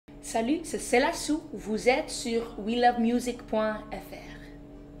Salut, c'est Selah Sue. Vous êtes sur welovemusic.fr.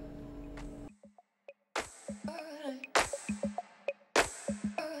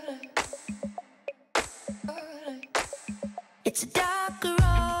 It's a dark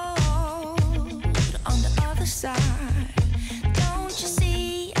road on the other side. Don't you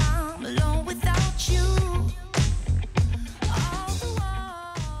see I'm alone without you?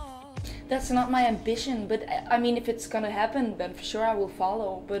 That's not my ambition, but I mean, if it's gonna happen, then for sure I will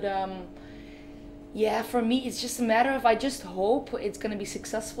follow. But yeah, for me, it's just a matter of I just hope it's gonna be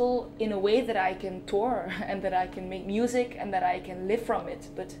successful in a way that I can tour and that I can make music and that I can live from it.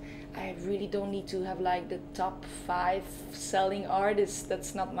 But I really don't need to have like the top 5 selling artists.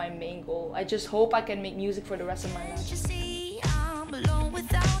 That's not my main goal. I just hope I can make music for the rest of my life. Don't you see I'm alone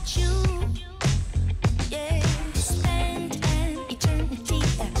without you? Yeah, spend an eternity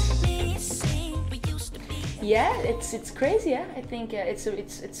missing we used to be. Yeah, it's crazy. Yeah, I think it's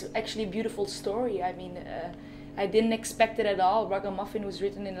actually a beautiful story. I mean, I didn't expect it at all. Ragamuffin was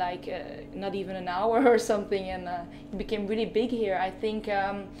written in like not even an hour or something, and it became really big here. I think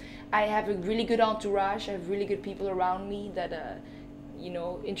I have a really good entourage. I have really good people around me that you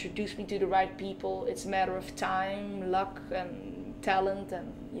know, introduce me to the right people. It's a matter of time, luck, and talent,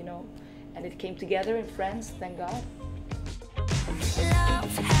 and you know, and it came together in France. Thank God.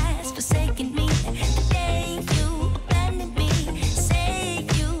 Love has forsaken me. The day you abandoned me, say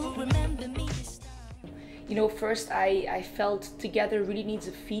you remember me this time. You know, first I felt Together really needs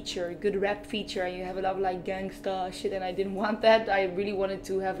a feature, a good rap feature, and you have a lot of like gangsta shit, and I didn't want that. I really wanted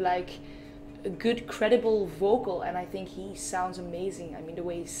to have like a good credible vocal, and I think he sounds amazing. I mean, the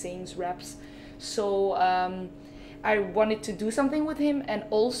way he sings, raps. So I wanted to do something with him, and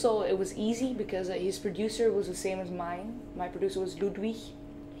also it was easy because his producer was the same as mine. My producer was Ludwig,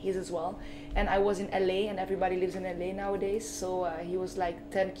 his as well, and I was in LA, and everybody lives in LA nowadays, so he was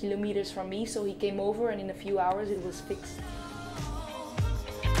like 10 kilometers from me, so he came over, and in a few hours it was fixed.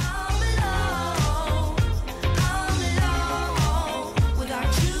 I'm alone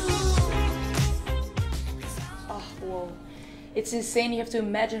without you. Oh, whoa. It's insane. You have to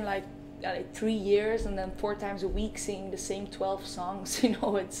imagine like 3 years and then 4 times a week singing the same 12 songs. You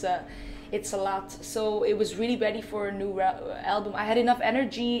know, it's a lot. So it was really ready for a new album. I had enough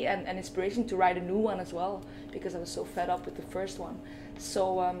energy and inspiration to write a new one as well, because I was so fed up with the first one.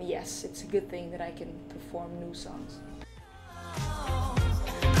 So yes, it's a good thing that I can perform new songs.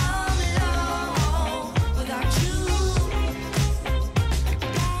 I'm alone without you.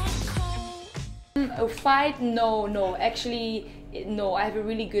 A fight? No. Actually, no. I have a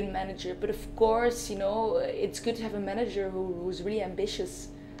really good manager, but of course, you know, it's good to have a manager who's really ambitious.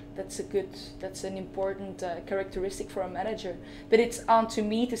 That's an important characteristic for a manager. But it's on to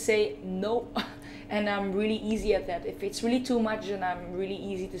me to say no, and I'm really easy at that. If it's really too much, then I'm really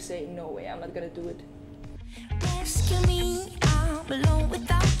easy to say no way, I'm not gonna do it. Rescue me, I'm alone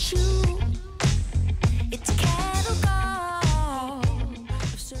without you. It's a cattle call.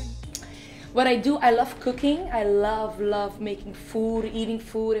 What I do, I love cooking. I love making food, eating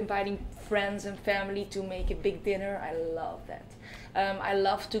food, inviting friends and family to make a big dinner. I love that. I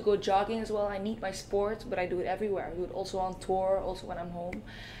love to go jogging as well. I need my sport, but I do it everywhere. I do it also on tour, also when I'm home.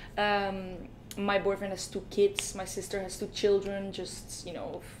 My boyfriend has 2 kids. My sister has 2 children. Just, you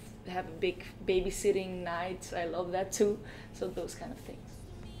know, have a big babysitting night. I love that too. So those kind of things.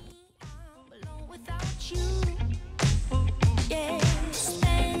 I'm alone without you. Yeah,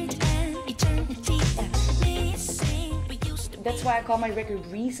 spend an eternity missing we used to be. That's why I call my record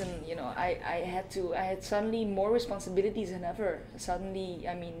Reason. You know, I had suddenly more responsibilities than ever. Suddenly,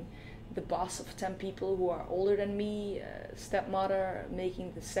 I mean, the boss of 10 people who are older than me, stepmother,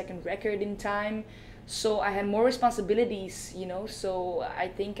 making the 2nd record in time. So I had more responsibilities, you know, so I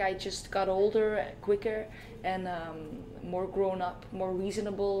think I just got older quicker and more grown up, more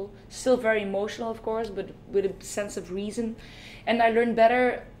reasonable, still very emotional of course, but with a sense of reason. And I learned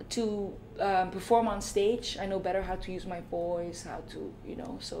better to perform on stage. I know better how to use my voice, how to, you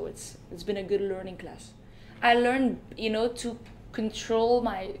know, so it's been a good learning class. I learned, you know, to control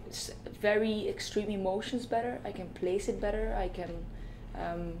my very extreme emotions better. I can place it better. I can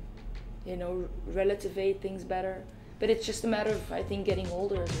you know, relativate things better. But it's just a matter of, I think, getting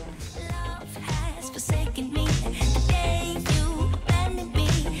older as well. Love has forsaken me. The day you abandoned me,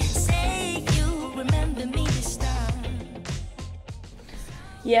 say you remember me this time.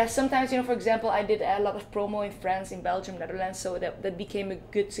 Yeah, sometimes, for example, I did a lot of promo in France, in Belgium, Netherlands, so that became a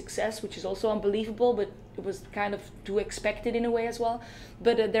good success, which is also unbelievable, but it was kind of too expected in a way as well.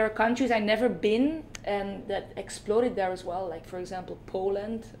 But there are countries I never been and that exploded there as well, like for example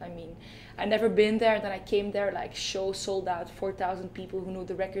Poland. I mean, I never been there, and then I came there, like show sold out, 4,000 people who knew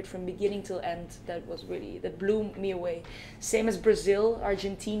the record from beginning till end. That blew me away. Same as Brazil,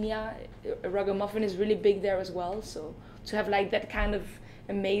 Argentina, Ragamuffin is really big there as well, so to have like that kind of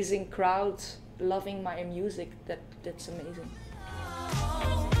amazing crowd loving my music, that's amazing.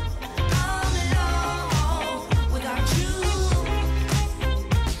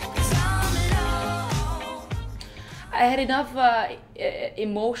 I had enough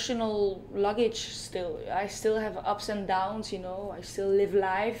emotional luggage still. I still have ups and downs, I still live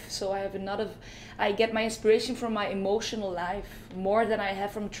life, so I get my inspiration from my emotional life more than I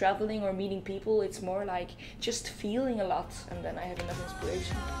have from traveling or meeting people. It's more like just feeling a lot, and then I have enough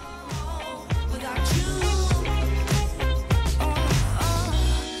inspiration.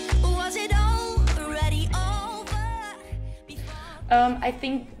 Was it already over? I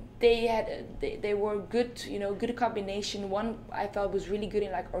think they were good, good combination. One I thought was really good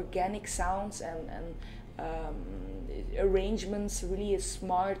in like organic sounds and arrangements, really a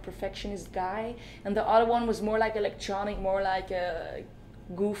smart perfectionist guy, and the other one was more like electronic, more like a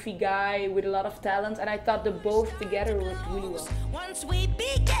goofy guy with a lot of talent, and I thought the both together worked really well. Once we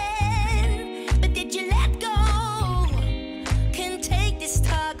began, but did you let go? Can take this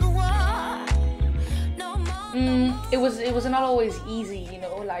tug of war. No more. It was not always easy,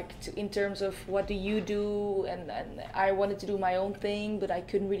 like in terms of what do you do, and I wanted to do my own thing, but I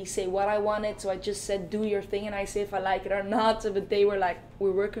couldn't really say what I wanted, so I just said do your thing and I say if I like it or not. But they were like,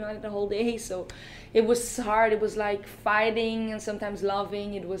 we're working on it the whole day, so it was hard. It was like fighting and sometimes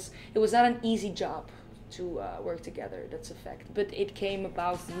loving. It was not an easy job to work together, that's a fact, but it came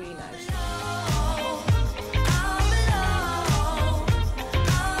about really nice.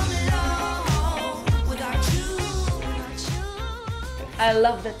 I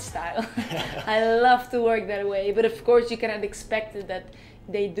love that style. I love to work that way, but of course you cannot expect it that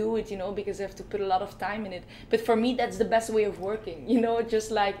they do it, because they have to put a lot of time in it. But for me, that's the best way of working,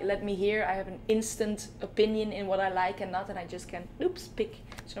 just like let me hear. I have an instant opinion in what I like and not, and I just can pick.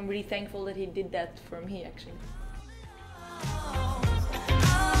 So I'm really thankful that he did that for me, actually.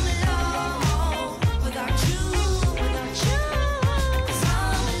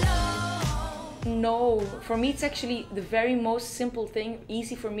 No, for me it's actually the very most simple thing.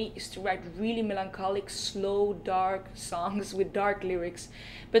 Easy for me is to write really melancholic, slow, dark songs with dark lyrics.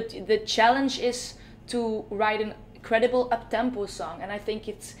 But the challenge is to write an credible up-tempo song, and I think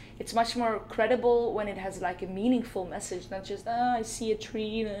it's much more credible when it has like a meaningful message, not just I see a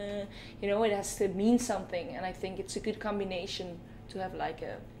tree, it has to mean something. And I think it's a good combination to have like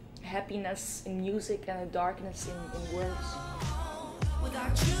a happiness in music and a darkness in words.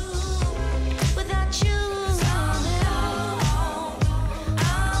 Without you,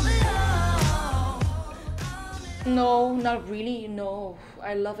 No, not really, no.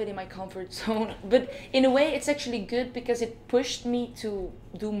 I love it in my comfort zone. But in a way it's actually good because it pushed me to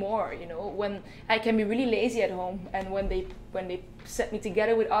do more, when I can be really lazy at home, and when they set me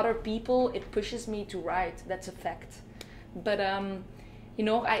together with other people, it pushes me to write, that's a fact. But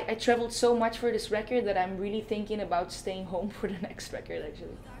I traveled so much for this record that I'm really thinking about staying home for the next record,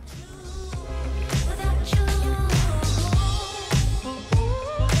 actually.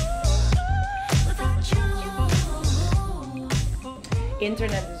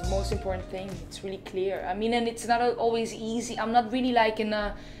 Internet is the most important thing. It's really clear. I mean, and it's not always easy. I'm not really like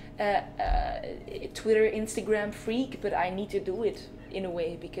a Twitter, Instagram freak, but I need to do it in a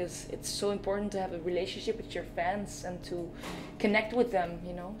way because it's so important to have a relationship with your fans and to connect with them,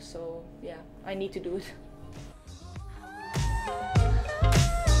 So yeah, I need to do it.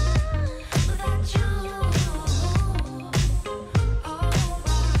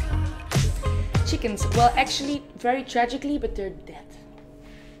 Chickens. Well, actually, very tragically, but they're dead.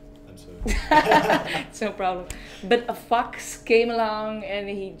 I'm sorry. It's no problem. But a fox came along and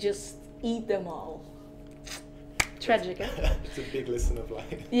he just ate them all. Tragic, eh? It's a big lesson of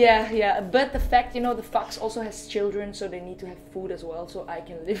life. Yeah. But the fact, the fox also has children, so they need to have food as well. So I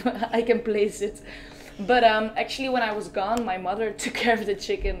can live, I can place it. But actually, when I was gone, my mother took care of the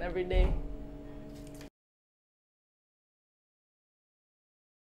chicken every day.